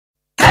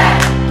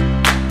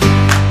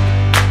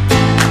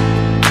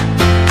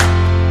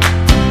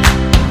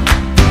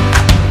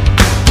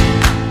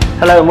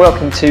Hello and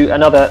welcome to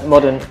another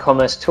Modern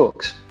Commerce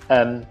Talks.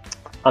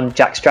 I'm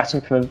Jack Stratton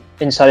from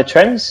Insider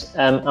Trends.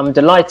 I'm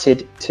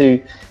delighted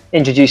to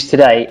introduce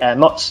today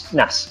Mats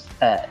Nass,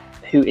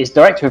 who is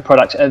Director of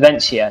Product at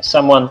Eventia,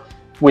 someone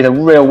with a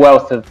real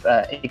wealth of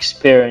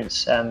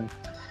experience.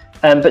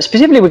 But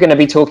specifically, we're going to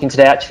be talking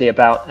today actually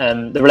about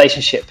the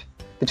relationship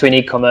between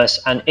e-commerce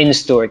and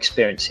in-store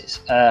experiences.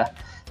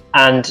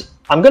 And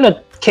I'm going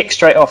to kick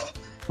straight off,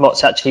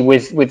 Mats, actually,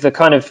 with the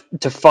kind of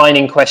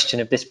defining question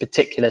of this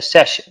particular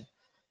session.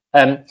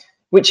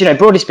 Which,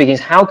 broadly speaking, is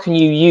how can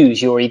you use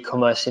your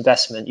e-commerce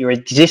investment, your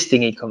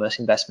existing e-commerce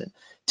investment,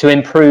 to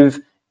improve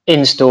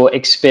in-store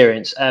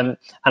experience? And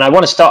I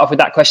want to start off with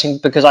that question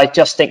because I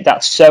just think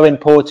that's so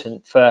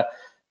important for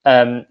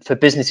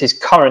businesses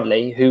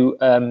currently who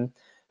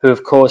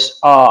of course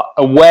are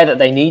aware that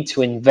they need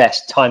to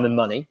invest time and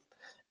money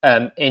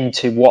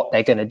into what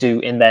they're going to do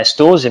in their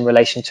stores in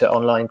relation to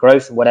online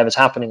growth and whatever's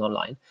happening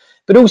online.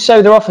 But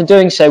also they're often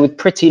doing so with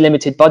pretty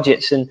limited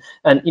budgets and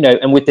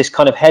with this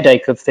kind of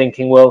headache of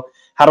thinking, well,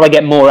 how do I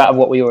get more out of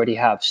what we already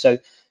have? So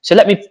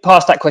let me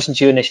pass that question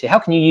to you initially. How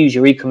can you use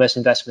your e-commerce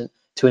investment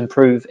to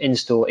improve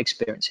in-store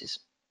experiences?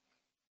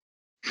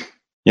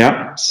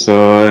 Yeah,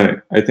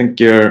 so I think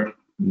you're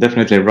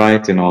definitely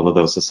right in all of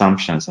those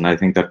assumptions. And I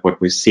think that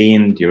what we've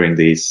seen during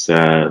these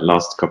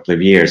last couple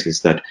of years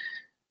is that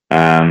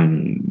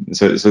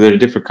so there are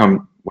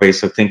different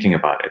ways of thinking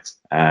about it.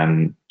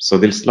 So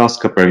this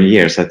last couple of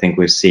years, I think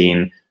we've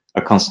seen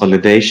a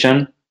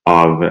consolidation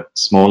of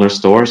smaller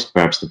stores,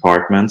 perhaps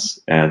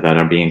departments, that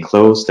are being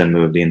closed and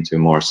moved into a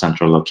more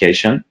central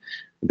location.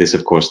 This,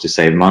 of course, to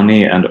save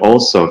money, and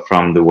also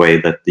from the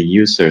way that the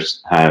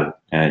users have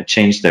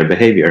changed their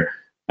behavior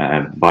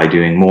by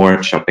doing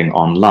more shopping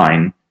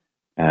online.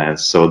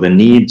 So the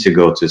need to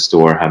go to a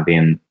store have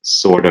been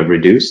sort of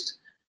reduced.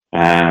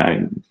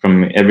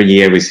 From every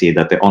year, we see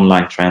that the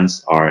online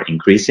trends are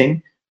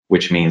increasing,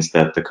 which means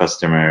that the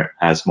customer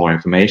has more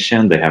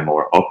information, they have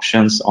more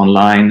options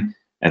online,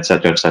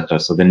 etc., etc.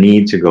 So the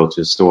need to go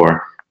to a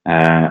store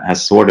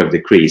has sort of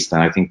decreased,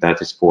 and I think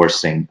that is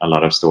forcing a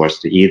lot of stores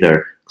to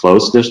either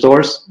close their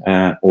stores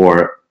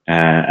or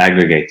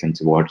aggregate them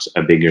towards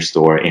a bigger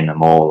store in a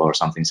mall or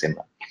something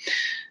similar.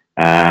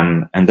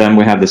 And then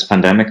we have this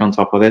pandemic on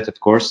top of it, of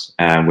course,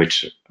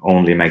 which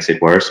only makes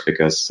it worse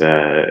because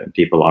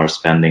people are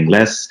spending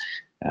less.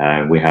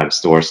 We have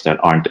stores that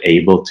aren't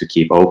able to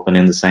keep open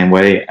in the same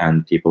way,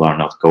 and people are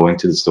not going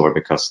to the store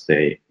because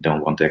they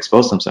don't want to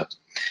expose themselves.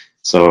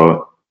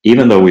 So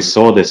even though we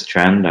saw this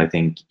trend, I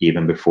think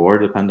even before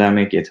the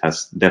pandemic, it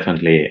has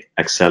definitely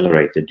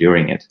accelerated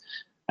during it,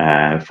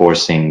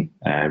 forcing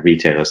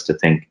retailers to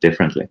think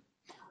differently.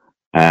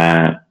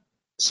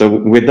 So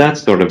with that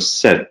sort of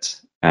set,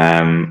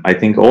 I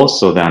think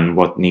also then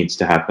what needs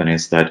to happen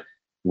is that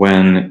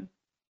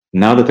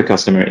now that the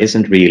customer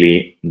isn't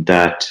really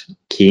that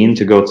keen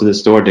to go to the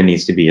store, there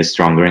needs to be a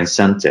stronger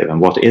incentive.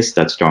 And what is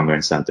that stronger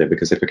incentive?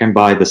 Because if I can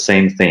buy the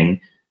same thing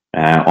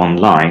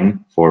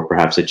online for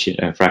perhaps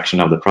a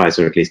fraction of the price,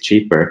 or at least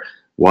cheaper,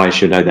 why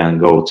should I then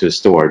go to a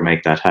store and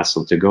make that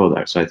hassle to go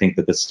there? So I think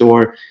that the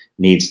store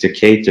needs to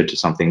cater to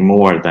something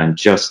more than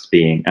just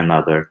being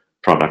another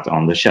product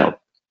on the shelf.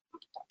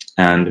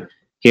 And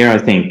here I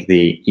think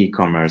the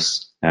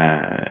e-commerce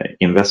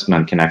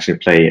investment can actually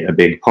play a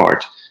big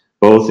part,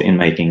 both in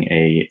making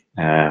a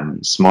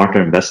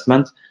smarter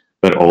investment,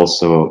 but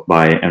also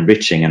by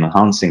enriching and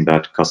enhancing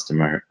that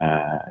customer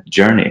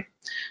journey.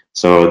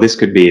 So this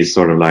could be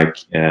sort of like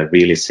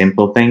really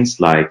simple things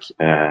like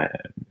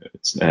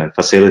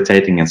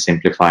facilitating and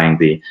simplifying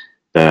the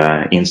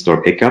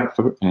in-store pickup,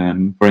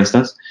 for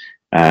instance.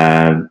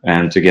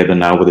 And together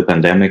now with the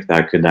pandemic,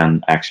 that could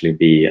then actually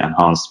be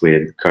enhanced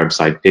with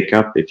curbside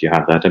pickup if you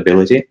have that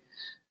ability.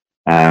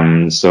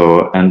 And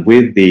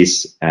with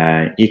these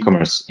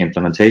e-commerce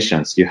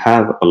implementations, you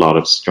have a lot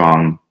of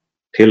strong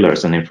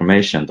pillars and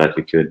information that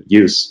you could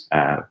use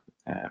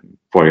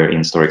for your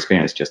in-store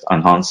experience, just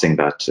enhancing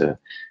that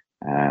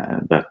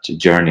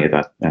journey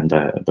and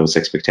those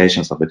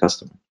expectations of the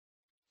customer.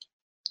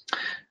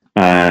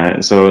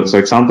 So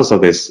examples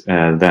of this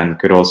then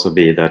could also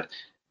be that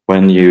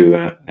when you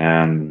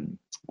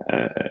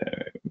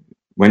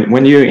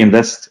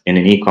invest in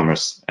an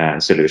e-commerce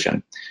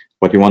solution,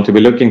 what you want to be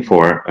looking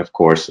for, of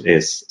course,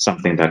 is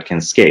something that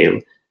can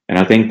scale. And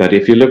I think that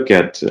if you look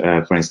at,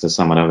 for instance,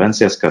 some of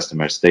Evencia's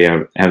customers, they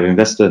have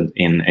invested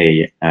in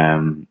a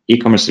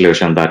e-commerce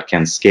solution that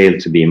can scale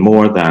to be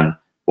more than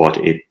what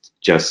it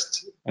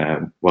just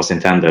was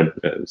intended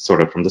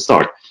sort of from the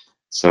start.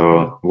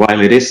 So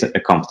while it is a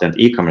competent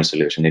e-commerce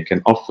solution, it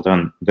can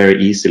often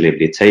very easily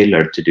be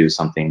tailored to do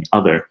something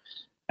other.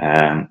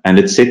 And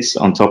it sits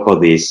on top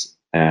of these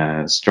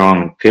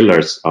strong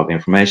pillars of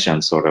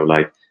information, sort of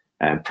like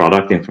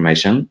product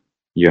information.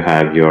 You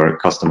have your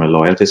customer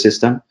loyalty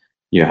system.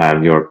 You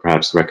have your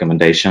perhaps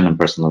recommendation and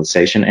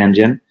personalization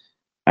engine.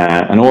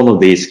 And all of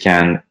these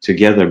can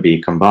together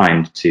be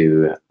combined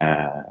to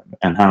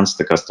enhance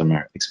the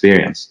customer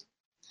experience.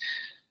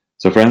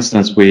 So for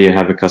instance, we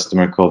have a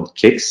customer called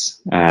Kix,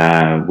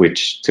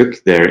 which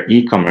took their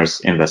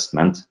e-commerce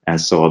investment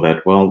and saw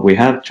that, well, we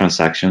have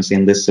transactions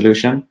in this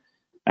solution,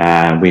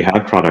 we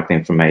have product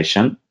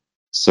information,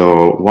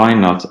 so why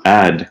not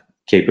add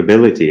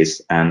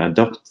capabilities and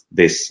adopt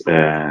this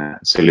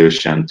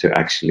solution to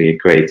actually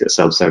create a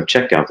self-serve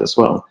checkout as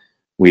well.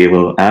 We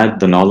will add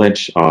the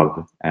knowledge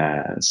of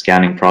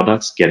scanning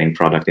products, getting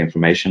product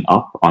information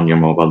up on your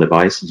mobile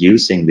device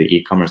using the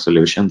e-commerce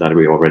solution that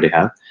we already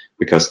have,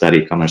 because that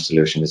e-commerce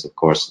solution is, of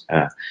course,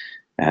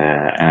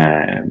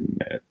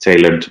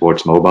 tailored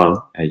towards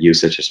mobile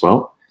usage as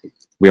well.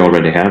 We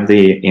already have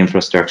the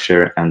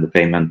infrastructure and the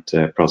payment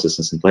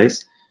processes in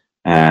place.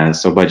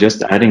 So by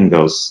just adding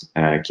those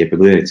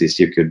capabilities,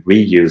 you could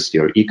reuse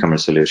your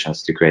e-commerce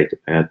solutions to create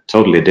a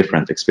totally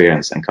different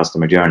experience and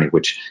customer journey,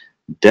 which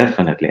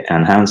definitely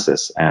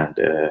enhances and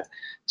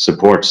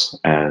supports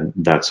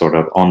that sort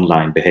of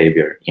online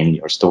behavior in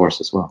your stores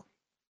as well.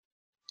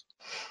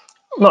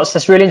 Mats,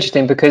 that's really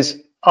interesting, because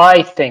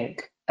I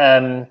think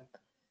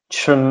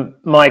from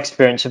my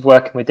experience of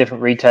working with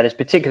different retailers,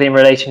 particularly in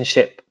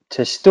relationship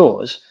to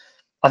stores,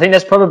 I think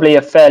there's probably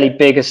a fairly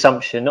big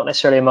assumption, not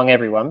necessarily among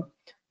everyone,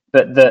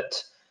 but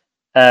that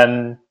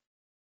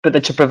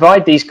to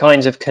provide these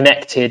kinds of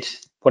connected,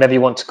 whatever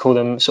you want to call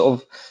them, sort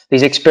of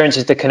these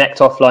experiences that connect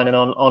offline and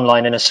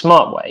online in a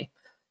smart way,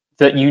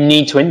 that you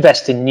need to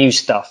invest in new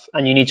stuff,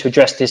 and you need to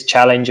address this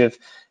challenge of,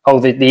 oh,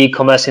 the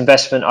e-commerce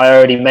investment I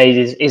already made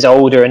is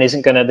older and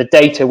isn't going to, the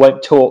data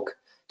won't talk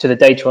to the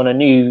data on a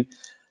new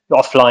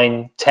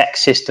offline tech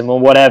system or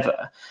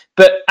whatever.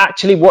 But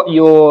actually what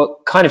you're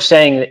kind of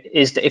saying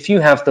is that if you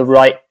have the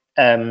right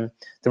kind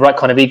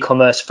of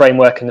e-commerce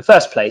framework in the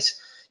first place,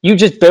 you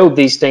just build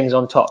these things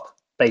on top.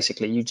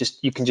 Basically,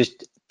 you can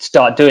just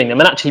start doing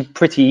them, and actually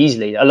pretty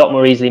easily, a lot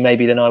more easily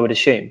maybe than I would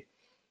assume.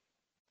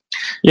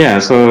 Yeah,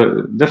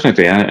 so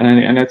definitely,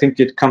 and I think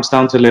it comes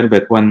down to a little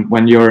bit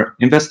when you're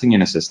investing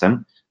in a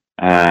system,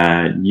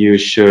 you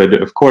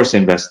should of course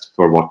invest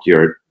for what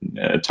you're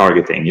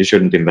targeting. You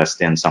shouldn't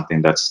invest in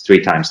something that's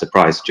 3 times the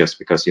price just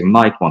because you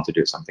might want to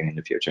do something in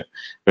the future.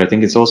 But I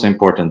think it's also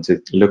important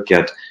to look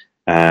at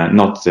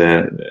not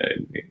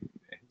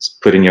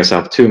putting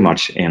yourself too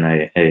much in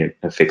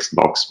a fixed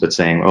box, but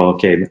saying, oh,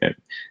 okay,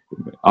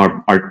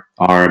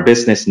 our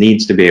business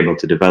needs to be able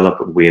to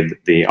develop with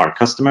our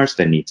customers.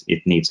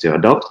 It needs to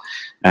adopt,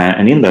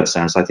 and in that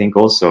sense, I think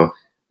also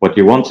what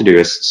you want to do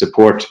is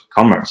support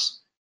commerce.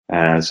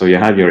 So you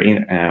have your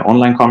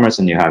online commerce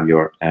and you have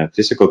your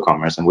physical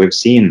commerce, and we've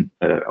seen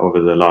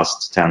over the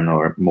last 10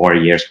 or more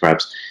years,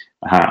 perhaps,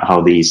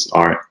 how these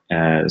are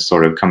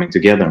sort of coming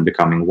together and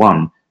becoming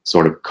one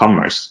sort of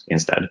commerce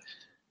instead.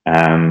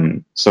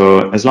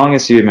 So as long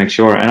as you make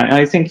sure, and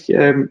I think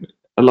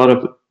a lot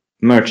of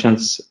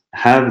merchants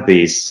have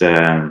these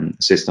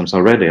systems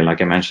already.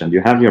 Like I mentioned,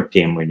 you have your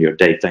PIM with your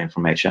data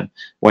information.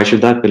 Why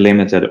should that be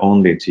limited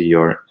only to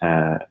your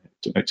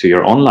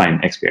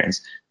online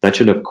experience? That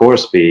should of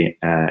course be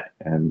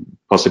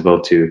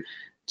possible to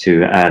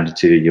add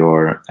to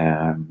your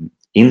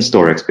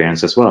in-store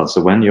experience as well.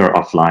 So when you're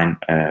offline,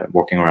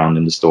 walking around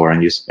in the store,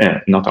 and you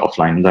not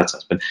offline in that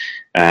sense, but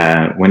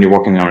when you're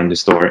walking around in the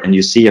store and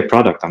you see a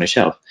product on a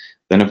shelf,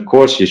 then of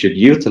course you should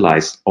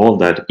utilize all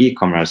that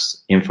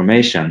e-commerce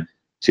information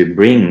to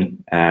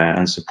bring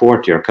and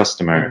support your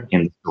customer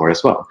in the store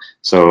as well.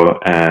 So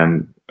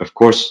of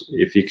course,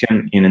 if you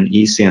can, in an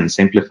easy and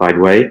simplified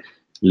way,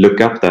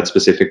 look up that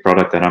specific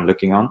product that I'm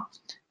looking on,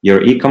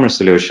 your e-commerce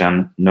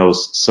solution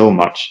knows so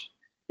much.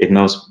 It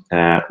knows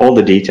all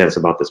the details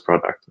about this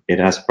product. It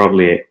has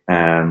probably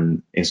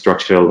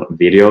instructional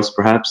videos,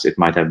 perhaps. It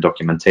might have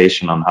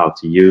documentation on how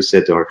to use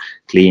it or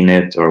clean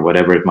it or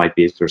whatever it might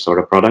be for sort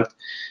of product.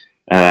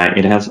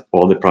 It has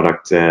all the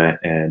product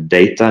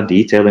data,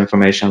 detailed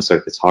information. So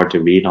if it's hard to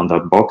read on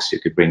that box, you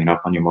could bring it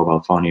up on your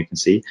mobile phone. You can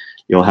see.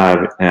 You'll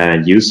have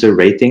user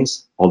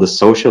ratings, all the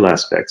social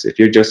aspects. If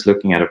you're just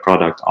looking at a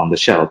product on the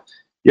shelf,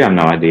 you have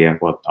no idea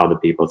what other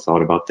people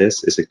thought about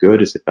this. Is it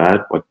good? Is it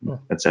bad? What,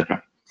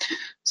 etc.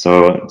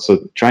 So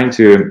trying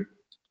to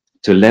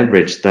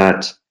leverage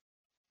that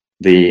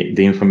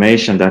the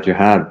information that you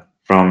have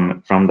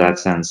from that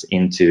sense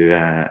into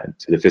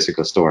to the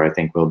physical store, I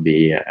think will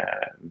be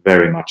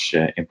very much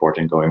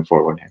important going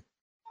forward here.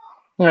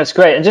 That's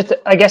great. And just,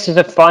 I guess, as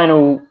a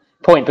final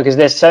point, because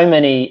there's so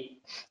many,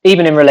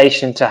 even in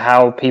relation to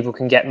how people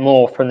can get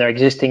more from their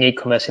existing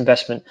e-commerce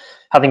investment,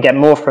 having get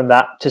more from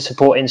that to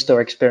support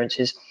in-store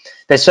experiences.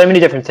 There's so many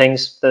different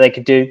things that they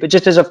could do. But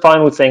just as a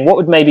final thing, what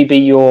would maybe be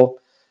your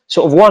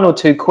sort of 1 or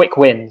 2 quick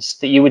wins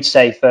that you would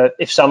say for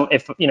if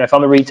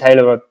I'm a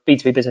retailer or a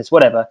B2B business,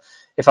 whatever,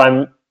 if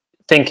I'm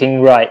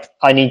thinking, right,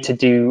 I need to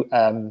do,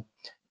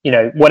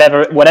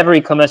 whatever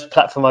e-commerce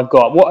platform I've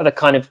got, what are the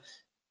kind of,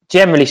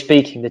 generally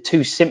speaking, the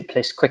 2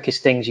 simplest,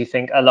 quickest things you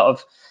think a lot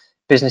of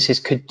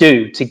businesses could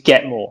do to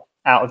get more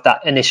out of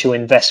that initial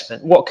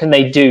investment? What can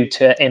they do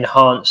to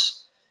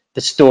enhance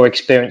the store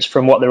experience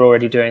from what they're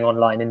already doing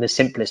online in the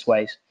simplest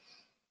ways?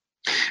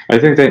 I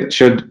think they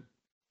should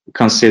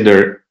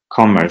consider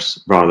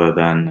commerce rather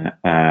than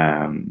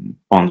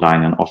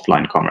online and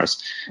offline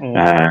commerce.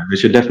 We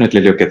should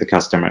definitely look at the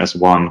customer as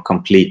one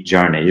complete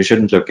journey. You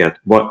shouldn't look at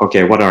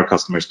what are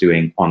customers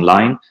doing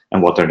online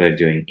and what are they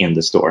doing in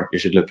the store. You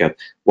should look at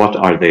what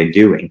are they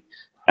doing.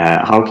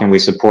 How can we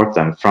support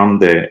them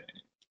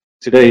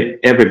today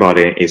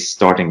everybody is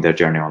starting their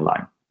journey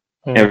online.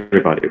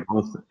 Everybody,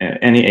 both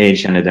any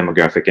age and a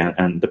demographic,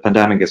 and the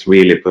pandemic has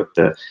really put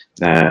the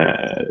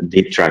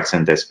deep tracks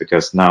in this,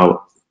 because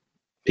now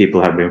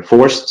people have been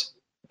forced.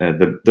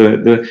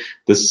 The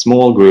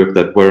small group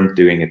that weren't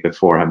doing it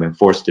before have been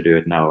forced to do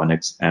it now,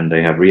 and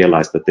they have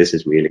realized that this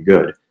is really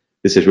good.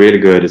 This is really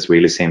good. It's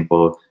really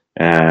simple.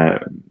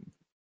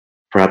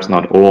 Perhaps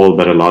not all,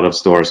 but a lot of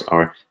stores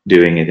are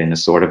doing it in a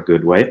sort of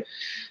good way.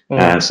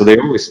 So they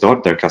always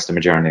start their customer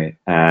journey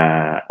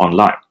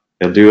online.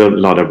 They'll do a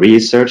lot of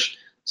research.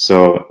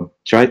 So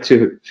try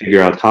to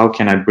figure out, how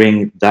can I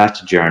bring that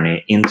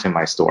journey into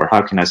my store?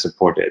 How can I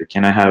support it?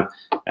 Can I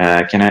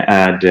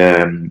add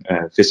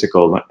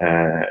physical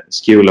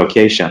SKU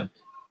location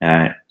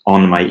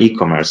on my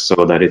e-commerce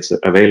so that it's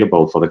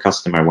available for the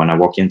customer when I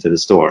walk into the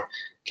store?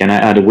 Can I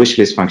add a wish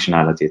list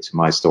functionality to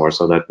my store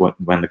so that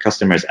when the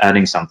customer is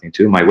adding something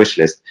to my wish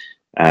list,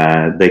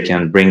 they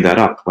can bring that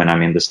up when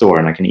I'm in the store,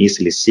 and I can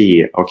easily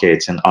see, okay,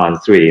 it's in aisle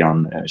 3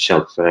 on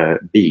shelf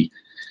B.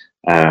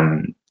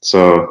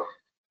 So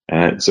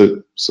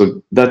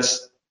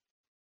that's,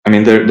 I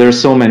mean, there are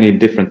so many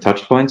different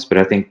touch points, but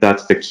I think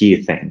that's the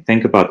key thing.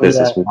 Think about this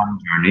as one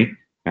journey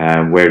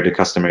where the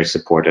customer is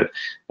supported.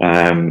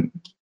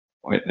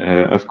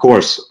 Of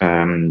course,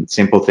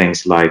 simple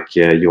things like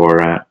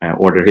your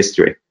order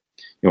history.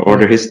 Your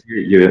order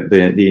history,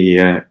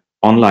 the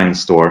online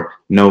store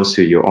knows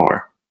who you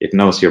are. It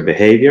knows your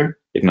behavior.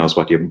 It knows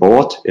what you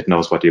bought. It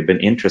knows what you've been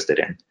interested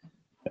in.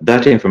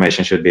 That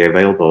information should be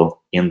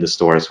available in the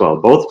store as well,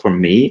 both for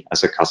me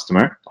as a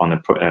customer on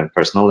a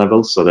personal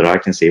level, so that I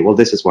can see, well,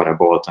 this is what I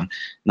bought, and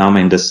now I'm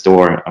in the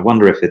store. I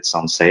wonder if it's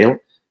on sale.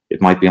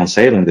 It might be on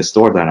sale in the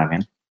store that I'm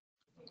in.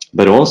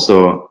 But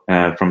also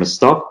from a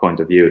stock point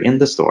of view in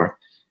the store,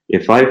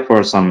 if I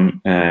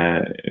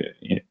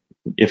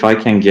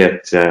can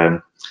get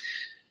to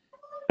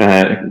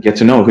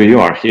know who you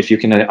are, if you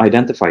can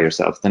identify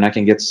yourself, then I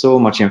can get so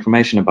much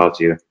information about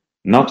you,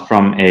 not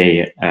from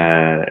a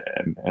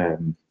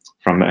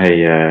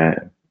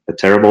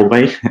terrible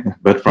way,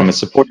 but from a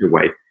supportive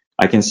way.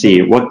 I can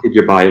see, what did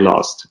you buy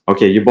last?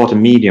 Okay, you bought a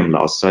medium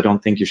last, so I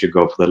don't think you should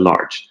go for the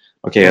large.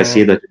 Okay, I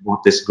see that you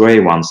bought this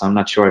gray one, so I'm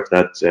not sure if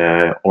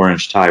that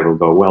orange tie will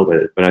go well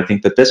with it, but I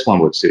think that this one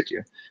would suit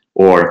you.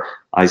 Or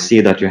I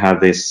see that you have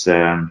this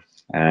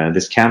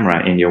this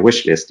camera in your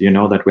wish list. Do you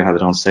know that we have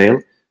it on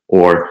sale?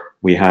 Or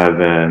we have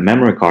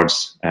memory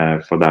cards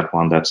for that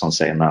one that's on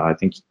sale now. I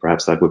think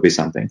perhaps that would be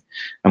something.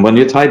 And when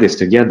you tie this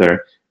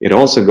together, it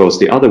also goes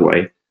the other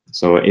way.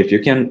 So if you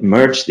can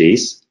merge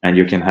these and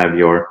you can have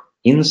your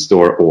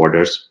in-store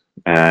orders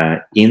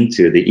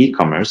into the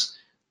e-commerce,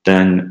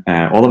 then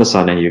all of a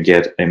sudden you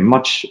get a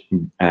much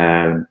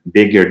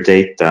bigger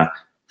data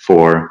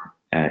for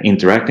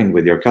interacting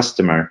with your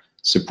customer,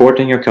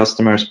 supporting your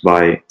customers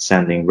by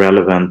sending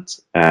relevant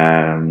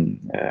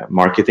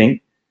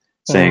marketing,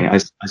 saying, I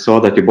saw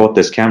that you bought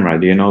this camera.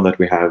 Do you know that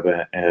we have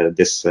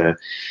this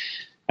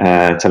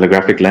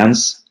telegraphic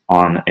lens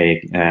on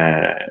a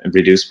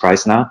reduced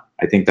price now?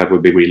 I think that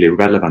would be really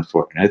relevant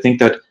for you. And I think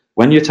that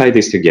when you tie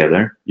this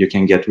together, you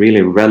can get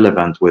really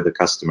relevant with the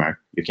customer.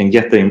 You can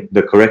get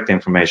the correct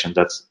information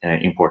that's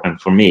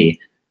important for me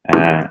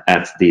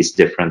at these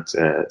different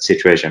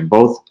situations,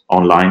 both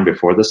online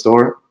before the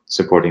store,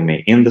 supporting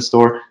me in the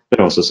store, but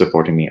also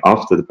supporting me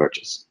after the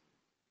purchase.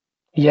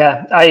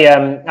 Yeah,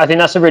 I think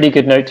that's a really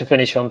good note to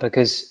finish on,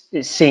 because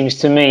it seems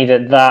to me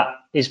that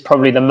is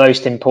probably the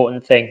most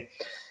important thing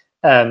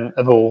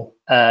of all,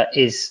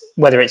 is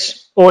whether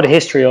it's order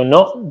history or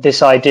not,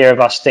 this idea of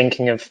us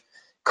thinking of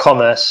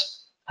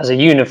commerce as a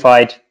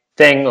unified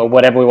thing, or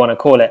whatever we want to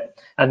call it,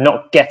 and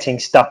not getting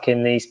stuck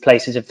in these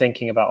places of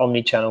thinking about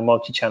omni-channel,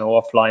 multi-channel,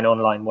 offline,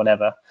 online,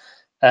 whatever.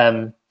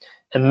 And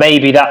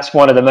maybe that's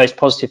one of the most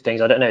positive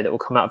things, I don't know, that will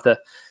come out of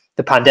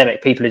the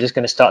pandemic. People are just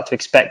going to start to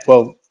expect,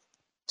 well,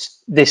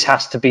 this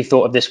has to be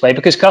thought of this way,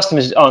 because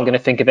customers aren't going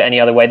to think of it any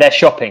other way. They're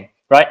shopping,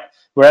 right?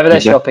 Wherever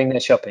they're shopping, they're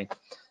shopping.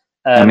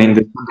 I mean,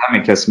 the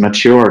pandemic has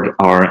matured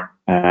our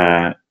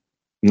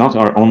not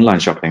our online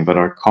shopping, but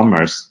our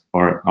commerce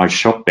or our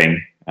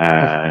shopping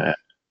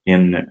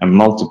in a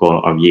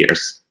multiple of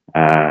years.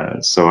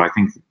 So I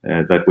think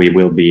that we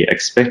will be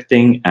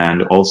expecting,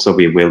 and also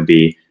we will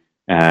be,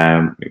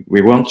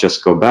 we won't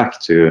just go back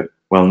to,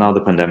 well, now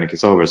the pandemic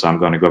is over, so I'm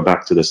going to go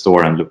back to the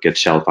store and look at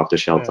shelf after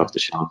shelf after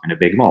shelf in a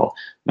big mall.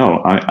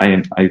 No,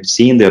 I've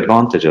seen the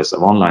advantages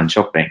of online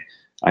shopping.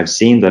 I've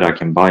seen that I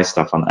can buy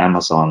stuff on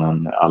Amazon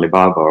and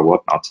Alibaba or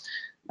whatnot.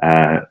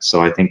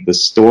 So I think the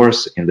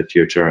stores in the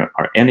future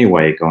are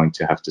anyway going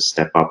to have to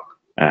step up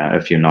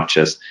a few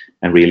notches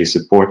and really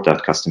support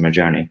that customer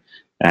journey.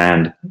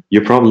 And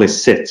you probably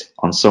sit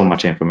on so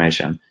much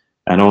information,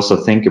 and also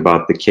think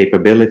about the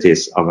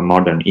capabilities of a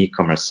modern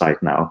e-commerce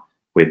site now.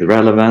 with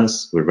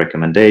relevance, with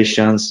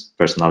recommendations,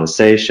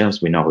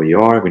 personalizations. We know who you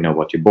are, we know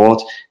what you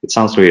bought. It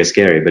sounds really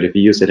scary, but if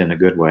you use it in a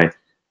good way,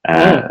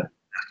 that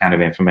kind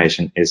of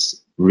information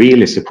is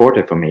really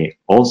supportive for me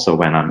also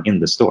when I'm in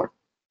the store.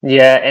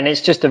 Yeah, and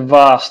it's just a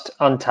vast,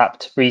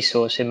 untapped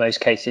resource in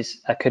most cases.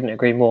 I couldn't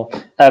agree more.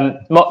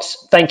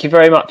 Mats, thank you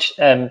very much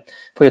for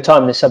your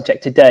time on this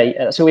subject today.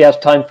 That's all we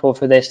have time for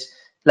this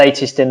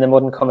latest in the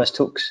Modern Commerce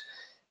Talks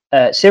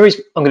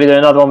series. I'm going to do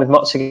another one with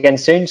Mats again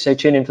soon, so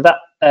tune in for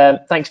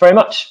that. Thanks very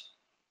much.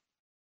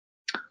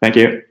 Thank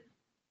you.